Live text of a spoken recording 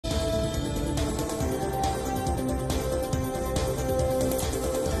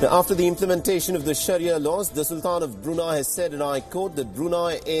Now, after the implementation of the Sharia laws, the Sultan of Brunei has said, and I quote, that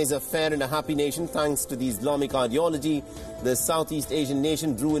Brunei is a fair and a happy nation thanks to the Islamic ideology. The Southeast Asian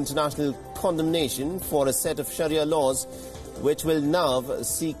nation drew international condemnation for a set of Sharia laws which will now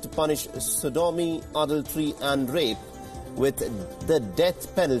seek to punish sodomy, adultery and rape with the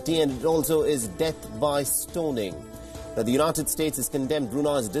death penalty, and it also is death by stoning. Now, the United States has condemned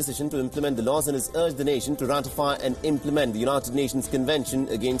Brunei's decision to implement the laws and has urged the nation to ratify and implement the United Nations Convention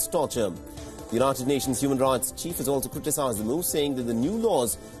Against Torture. The United Nations Human Rights Chief has also criticized the move, saying that the new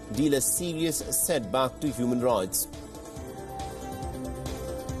laws deal a serious setback to human rights.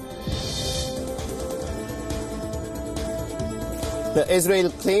 Now, Israel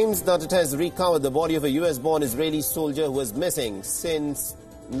claims that it has recovered the body of a US-born Israeli soldier who was missing since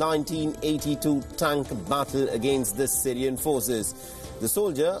 1982 tank battle against the Syrian forces. The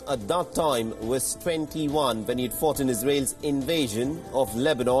soldier at that time was 21 when he had fought in Israel's invasion of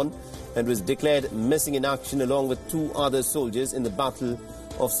Lebanon and was declared missing in action along with two other soldiers in the Battle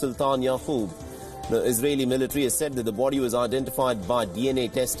of Sultan Yaqub. The Israeli military has said that the body was identified by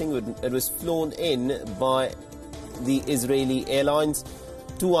DNA testing. It was flown in by the Israeli airlines.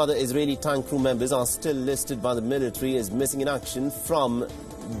 Two other Israeli tank crew members are still listed by the military as missing in action from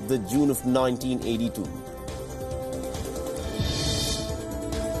the June of 1982.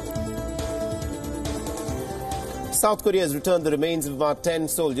 South Korea has returned the remains of about 10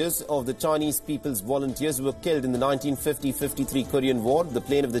 soldiers of the Chinese People's Volunteers who were killed in the 1950-53 Korean War. The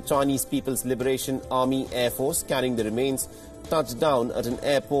plane of the Chinese People's Liberation Army Air Force carrying the remains touched down at an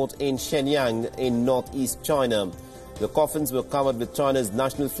airport in Shenyang in northeast China. The coffins were covered with China's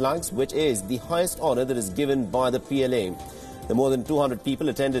national flags, which is the highest honor that is given by the PLA. The more than 200 people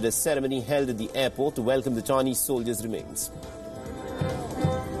attended a ceremony held at the airport to welcome the Chinese soldiers' remains.